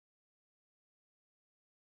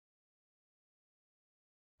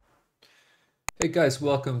Hey guys,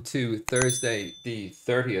 welcome to Thursday, the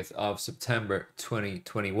 30th of September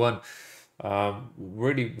 2021.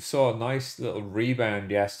 Really saw a nice little rebound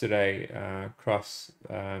yesterday across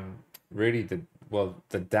really the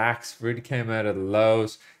DAX really came out of the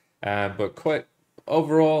lows, but quite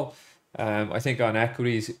overall, I think on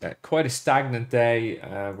equities, quite a stagnant day.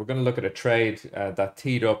 We're going to look at a trade that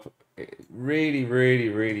teed up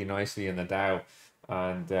really nicely in the Dow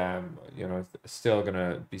and still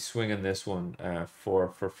gonna be swinging this one for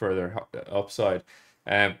further upside.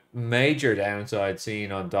 Major downside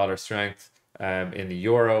seen on dollar strength in the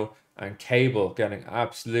euro, and cable getting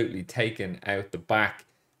absolutely taken out the back,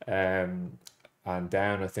 and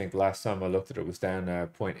down. I think last time I looked at it was down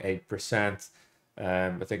 0.8%.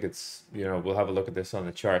 I think it's, we'll have a look at this on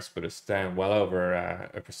the charts, but it's down well over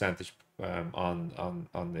a percentage on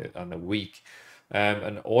the week.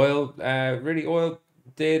 And oil, really, oil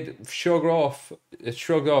did shrug off. It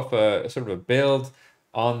shrugged off a sort of a build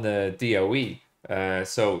on the DOE.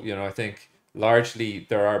 So I think largely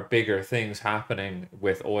there are bigger things happening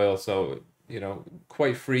with oil. So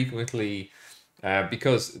quite frequently,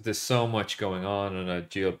 because there's so much going on a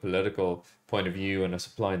geopolitical point of view and a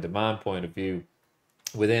supply and demand point of view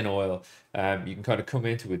within oil, you can kind of come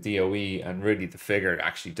into a DOE and really the figure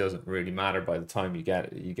actually doesn't really matter by the time you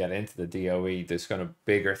get into the DOE. There's kind of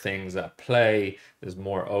bigger things at play. There's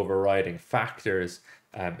more overriding factors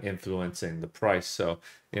influencing the price. So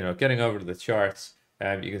getting over to the charts,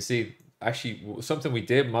 you can see actually something we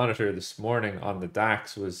did monitor this morning on the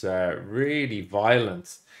DAX was really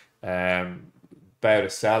violent bout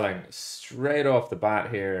of selling straight off the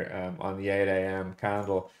bat here on the 8 a.m.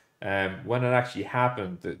 candle. When it actually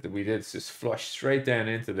happened, we did just flush straight down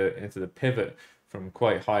into the pivot from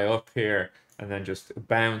quite high up here, and then just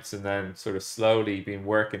bounce, and then sort of slowly been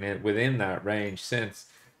working it within that range since.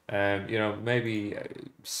 Maybe a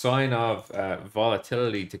sign of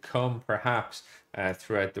volatility to come, perhaps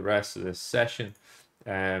throughout the rest of this session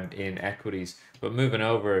in equities. But moving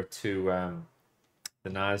over to the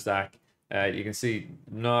Nasdaq. You can see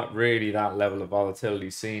not really that level of volatility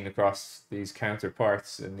seen across these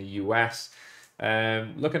counterparts in the US.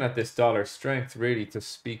 Looking at this dollar strength really to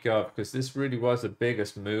speak of, because this really was the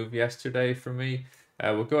biggest move yesterday for me.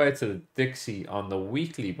 We'll go out to the Dixie on the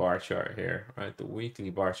weekly bar chart here, right? The weekly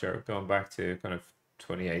bar chart going back to kind of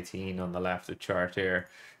 2018 on the left of chart here.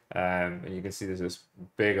 And you can see there's this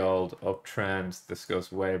big old uptrend. This goes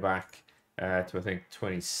way back to I think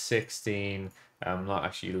 2016. I'm not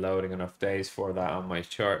actually loading enough days for that on my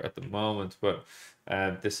chart at the moment, but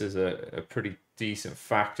this is a pretty decent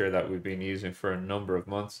factor that we've been using for a number of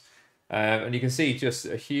months. And you can see just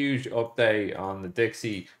a huge update on the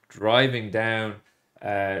Dixie driving down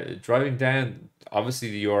obviously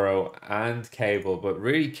the euro and cable, but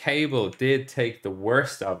really cable did take the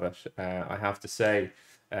worst of it, I have to say,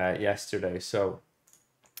 yesterday. So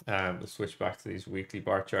we'll switch back to these weekly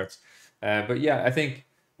bar charts. But yeah, I think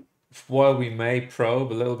while we may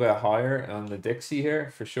probe a little bit higher on the Dixie here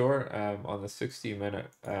for sure, on the 60-minute,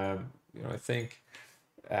 I think,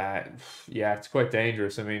 yeah, it's quite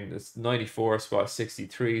dangerous. I mean, it's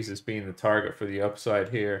 94.63s as being the target for the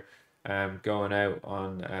upside here, going out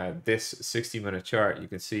on this 60-minute chart. You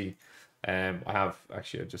can see, I'll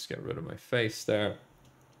just get rid of my face there.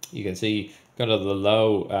 You can see kind of the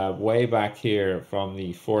low way back here from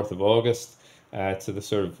the 4th of August to the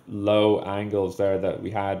sort of low angles there that we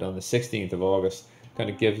had on the 16th of August. Kind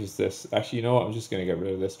of gives us this. Actually, you know what? I'm just going to get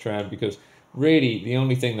rid of this trend, because really the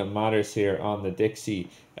only thing that matters here on the Dixie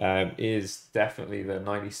is definitely the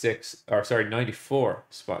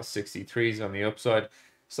 94.63s on the upside.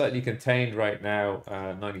 Slightly contained right now,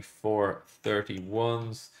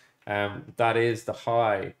 94.31s. That is the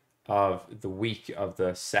high of the week of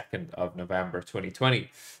the 2nd of November 2020.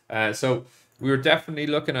 So we were definitely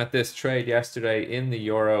looking at this trade yesterday in the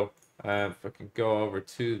euro. If I can go over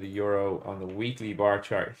to the euro on the weekly bar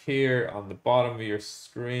chart here on the bottom of your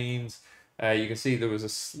screens, you can see there was a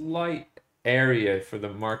slight area for the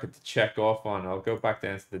market to check off on. I'll go back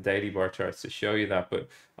down to the daily bar charts to show you that. But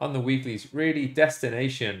on the weeklies, really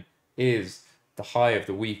destination is the high of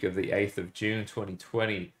the week of the 8th of June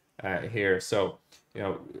 2020 here. So,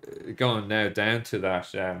 going now down to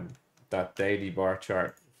that daily bar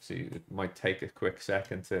chart. See, it might take a quick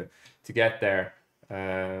second to get there.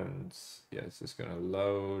 And yeah, it's just going to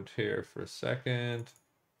load here for a second.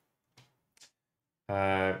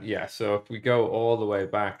 Yeah, so if we go all the way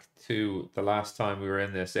back to the last time we were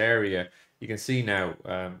in this area, you can see now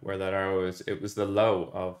where that arrow is. It was the low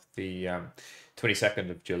of the 22nd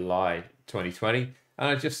of July 2020.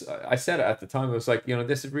 And I said it at the time, I was like,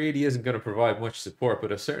 this really isn't going to provide much support,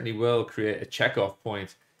 but it certainly will create a checkoff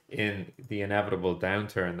point in the inevitable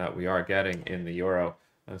downturn that we are getting in the euro.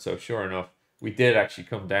 And so, sure enough, we did actually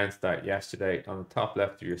come down to that yesterday on the top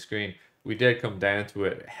left of your screen. We did come down to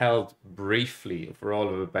it, held briefly for all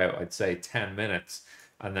of about, I'd say, 10 minutes,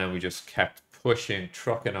 and then we just kept pushing,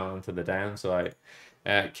 trucking on to the downside.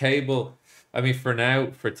 Cable, I mean, for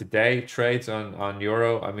now, for today, trades on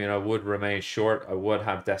euro, I mean, I would remain short. I would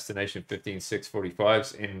have destination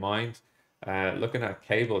 15,645s in mind. Looking at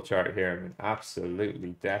cable chart here, I mean,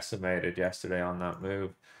 absolutely decimated yesterday on that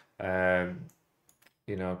move. Um,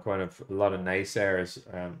 kind of a lot of naysayers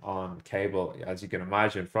on cable, as you can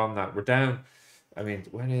imagine. From that, we're down. I mean,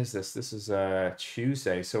 when is this? This is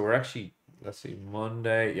Tuesday, so we're actually, let's see,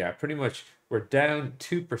 Monday. Yeah, pretty much we're down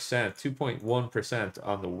 2%, 2.1%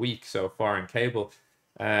 on the week so far in cable.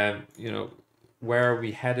 Um, you know, where are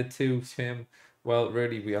we headed to, Tim? Well,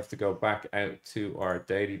 really, we have to go back out to our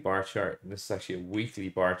daily bar chart. And this is actually a weekly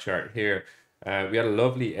bar chart here. We had a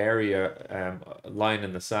lovely area line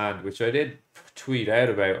in the sand, which I did tweet out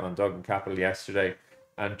about on Duggan Capital yesterday.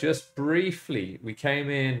 And just briefly, we came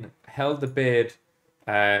in, held the bid,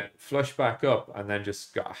 flushed back up, and then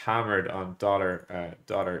just got hammered on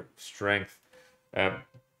dollar strength. Um,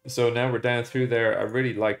 so now we're down through there. I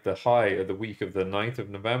really like the high of the week of the 9th of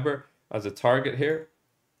November as a target here.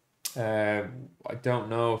 I don't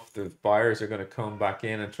know if the buyers are going to come back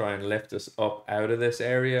in and try and lift us up out of this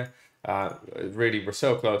area. Really, we're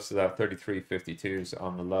so close to that 33.52s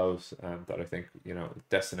on the lows that I think,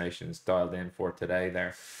 destination is dialed in for today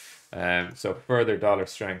there. So further dollar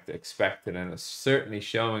strength expected, and it's certainly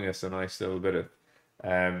showing us a nice little bit of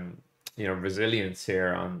resilience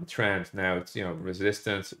here on the trend. Now it's,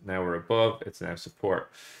 resistance, now we're above, it's now support,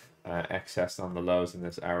 excess on the lows in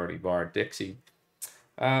this hourly bar. Dixie.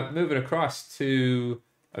 Moving across to,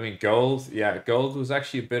 I mean, gold. Yeah, gold was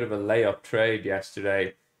actually a bit of a layup trade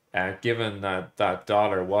yesterday, given that that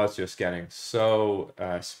dollar was just getting so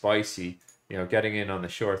spicy. Getting in on the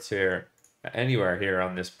shorts here, anywhere here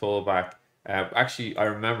on this pullback. Actually, I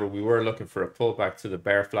remember we were looking for a pullback to the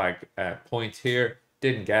bear flag point here,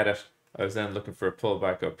 didn't get it. I was then looking for a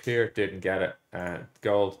pullback up here, didn't get it.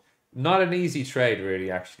 Gold, not an easy trade,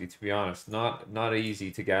 really. Actually, to be honest, not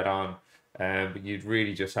easy to get on. But you'd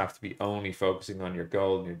really just have to be only focusing on your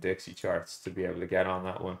gold and your Dixie charts to be able to get on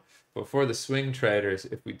that one. But for the swing traders,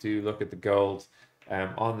 if we do look at the gold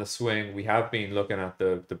on the swing, we have been looking at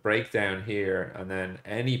the breakdown here, and then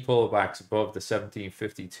any pullbacks above the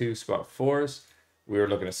 1752 spot fours, we were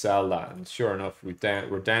looking to sell that. And sure enough, we're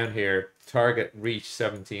down here. Target reached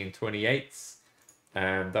 1728,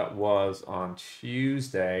 and that was on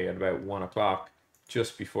Tuesday at about 1 o'clock,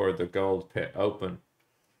 just before the gold pit open.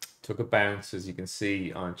 Took a bounce, as you can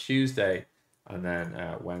see, on Tuesday, and then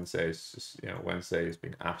Wednesday's just, Wednesday has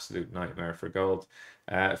been absolute nightmare for gold.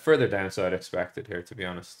 Further downside expected here, to be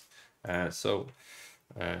honest. So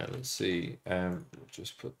let's see.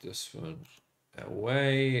 Just put this one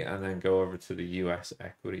away and then go over to the US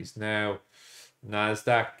equities now.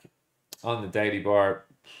 Nasdaq on the daily bar.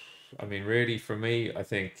 I mean, really, for me, I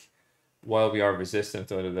think while we are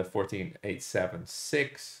resistant under the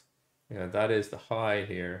 14,876, that is the high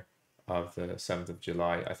here of the 7th of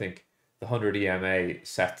July. I think the 100 EMA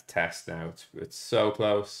set to test now. It's so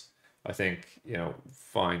close. I think,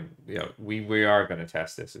 fine, we are going to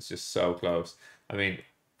test this. It's just so close. I mean,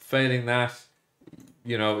 failing that,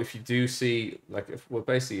 if you do see,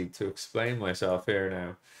 basically, to explain myself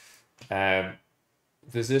here now,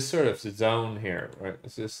 there's this sort of zone here, right?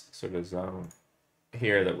 There's this sort of zone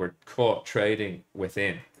here that we're caught trading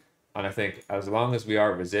within. And I think as long as we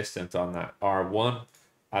are resistant on that R1,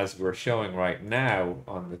 as we're showing right now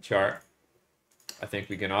on the chart, I think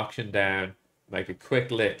we can auction down, make a quick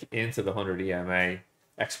lick into the 100 EMA,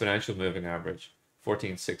 exponential moving average,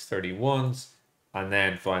 14,631s, and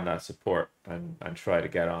then find that support and try to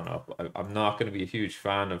get on up. I'm not going to be a huge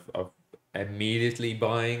fan of immediately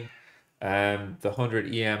buying the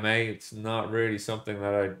 100 EMA. It's not really something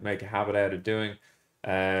that I'd make a habit out of doing.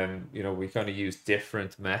 We kind of use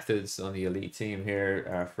different methods on the elite team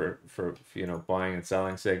here for buying and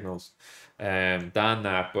selling signals than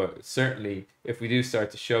that. But certainly, if we do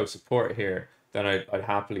start to show support here, then I'd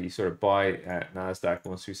happily sort of buy Nasdaq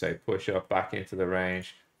once we say push up back into the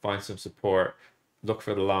range, find some support, look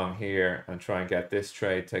for the long here, and try and get this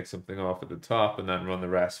trade, take something off at the top, and then run the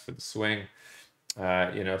rest for the swing.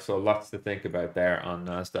 So lots to think about there on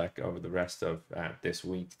Nasdaq over the rest of this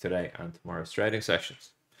week, today, and tomorrow's trading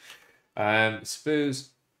sessions.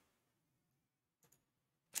 SPOOs,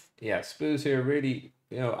 SPOOs here really,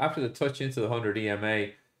 after the touch into the 100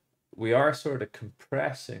 EMA, we are sort of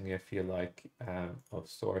compressing, if you like, of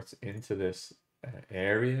sorts into this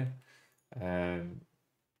area.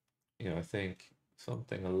 I think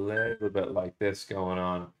something a little bit like this going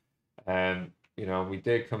on. We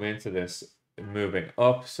did come into this moving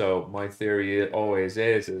up. So my theory always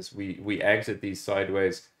is we exit these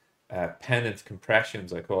sideways pennant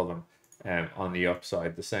compressions, I call them, on the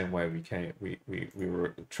upside, the same way we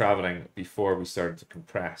were traveling before we started to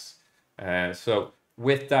compress. So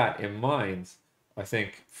with that in mind, I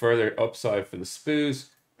think further upside for the SPOs,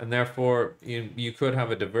 and therefore you could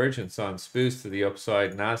have a divergence on SPOs to the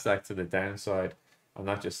upside, Nasdaq to the downside, and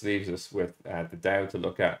that just leaves us with the Dow to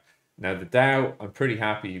look at. Now the Dow, I'm pretty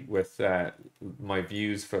happy with my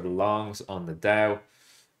views for the longs on the Dow.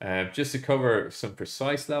 Just to cover some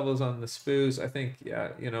precise levels on the SPOs, I think, yeah,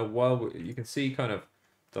 while you can see kind of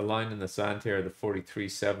the line in the sand here, the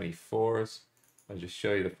 43.74s. I'll just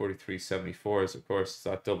show you the 43.74s. Of course,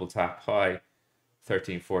 that double tap high,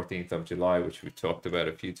 14th of July, which we've talked about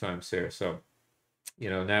a few times here. So,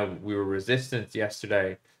 now we were resistant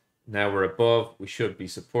yesterday. Now we're above. We should be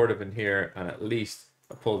supportive in here, and at least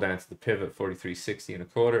a pull down to the pivot 43.60 and a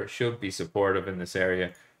quarter should be supportive in this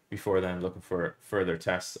area before then looking for further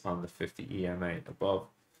tests on the 50 EMA above.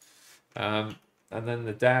 And then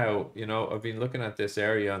the Dow, I've been looking at this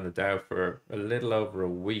area on the Dow for a little over a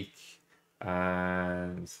week,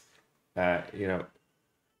 and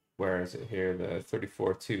where is it here? The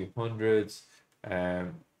 34,200s,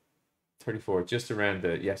 34 just around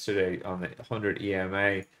the yesterday on the 100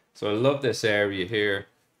 EMA. So I love this area here.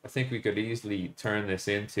 I think we could easily turn this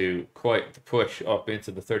into quite the push up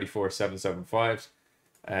into the 34,775s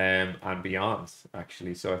and beyond,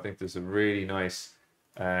 actually. So I think there's a really nice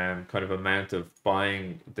kind of amount of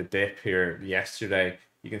buying the dip here yesterday.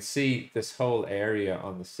 You can see this whole area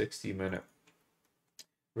on the 60-minute.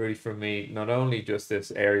 Really, for me, not only just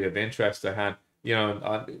this area of interest I had,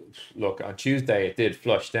 look, on Tuesday it did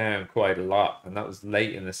flush down quite a lot, and that was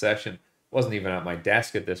late in the session. Wasn't even at my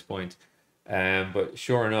desk at this point. But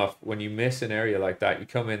sure enough, when you miss an area like that, you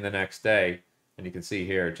come in the next day, and you can see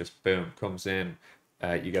here, just boom, comes in.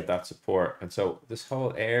 You get that support, and so this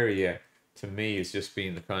whole area to me is just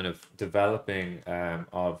being the kind of developing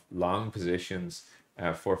of long positions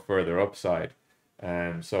for further upside.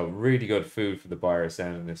 So really good food for the buyers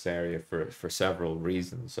down in this area for several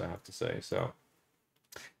reasons, I have to say. So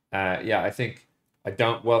yeah, I think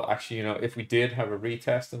well, actually, if we did have a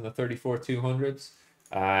retest in the 34,200s,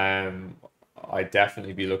 I'd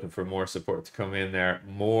definitely be looking for more support to come in there,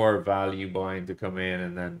 more value buying to come in,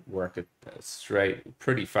 and then work it straight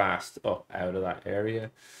pretty fast up out of that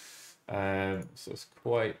area. So it's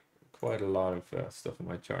quite a lot of stuff in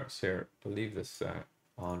my charts here. I'll leave this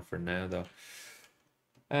on for now though.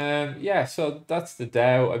 Yeah, so that's the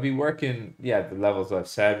Dow. I've been working, the levels I've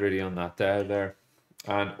said really on that Dow there.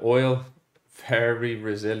 And oil, very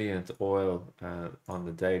resilient oil on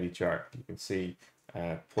the daily chart. You can see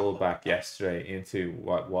pulled back yesterday into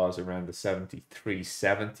what was around the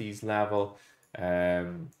 73.70s level,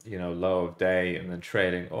 low of day, and then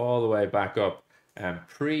trading all the way back up.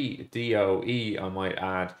 Pre-DOE, I might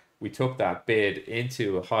add, we took that bid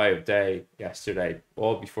into a high of day yesterday,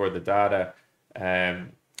 all before the data.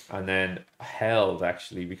 And then held,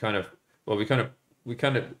 actually. We kind of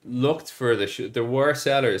looked for there were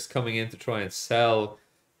sellers coming in to try and sell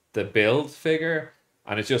the build figure,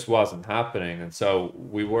 and it just wasn't happening. And so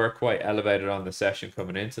we were quite elevated on the session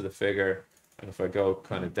coming into the figure. And if I go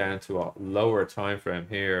kind of down to a lower time frame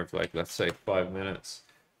here of, like, let's say 5 minutes,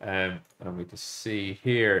 and we can see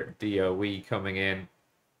here DOE coming in.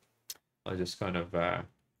 I'll just kind of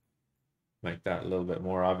make that a little bit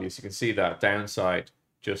more obvious. You can see that downside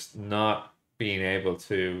just not being able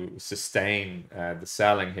to sustain the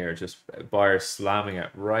selling here, just buyers slamming it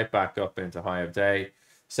right back up into high of day.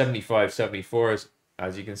 75.74s,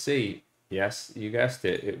 as you can see, yes, you guessed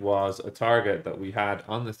it, it was a target that we had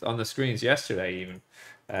on the screens yesterday even.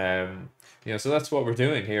 So that's what we're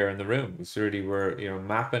doing here in the room. It's really, we're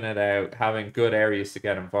mapping it out, having good areas to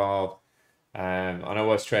get involved. And I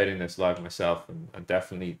was trading this live myself, and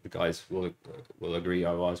definitely the guys will agree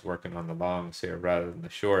I was working on the longs here rather than the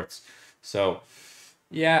shorts. So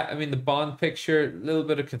yeah, I mean, the bond picture, a little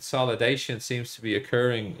bit of consolidation seems to be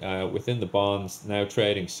occurring within the bonds, now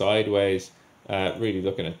trading sideways. Really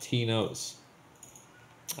looking at T-notes.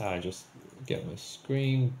 Just get my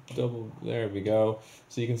screen double, there we go.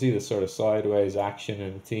 So you can see the sort of sideways action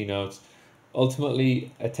in the T-notes.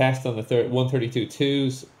 Ultimately, a test on the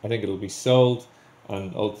 132.2s, I think it'll be sold,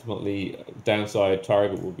 and ultimately downside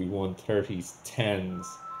target will be 130's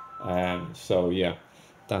 10s. So yeah,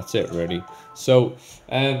 that's it really. So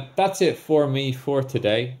that's it for me for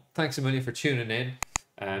today. Thanks a million for tuning in,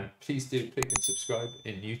 and please do click and subscribe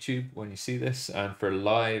in YouTube when you see this, and for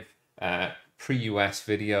live pre-US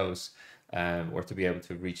videos, or to be able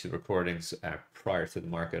to reach the recordings prior to the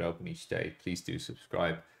market open each day, please do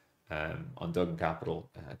subscribe on Duggan Capital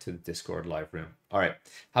to the Discord live room. All right,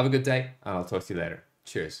 have a good day, and I'll talk to you later.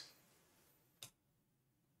 Cheers.